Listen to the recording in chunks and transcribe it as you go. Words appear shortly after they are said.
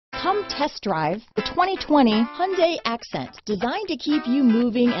Come test drive the 2020 Hyundai Accent. Designed to keep you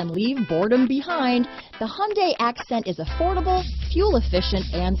moving and leave boredom behind, the Hyundai Accent is affordable, fuel efficient,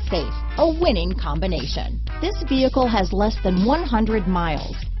 and safe. A winning combination. This vehicle has less than 100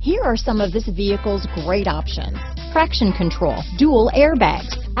 miles. Here are some of this vehicle's great options: traction control, dual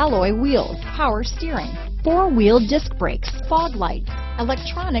airbags, alloy wheels, power steering, four-wheel disc brakes, fog lights,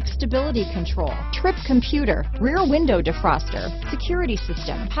 electronic stability control, trip computer, rear window defroster, security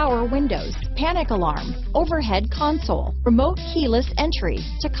system, power windows, panic alarm, overhead console, remote keyless entry,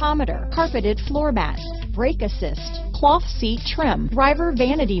 tachometer, carpeted floor mats, brake assist, cloth seat trim, driver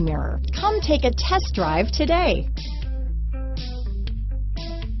vanity mirror. Come take a test drive today.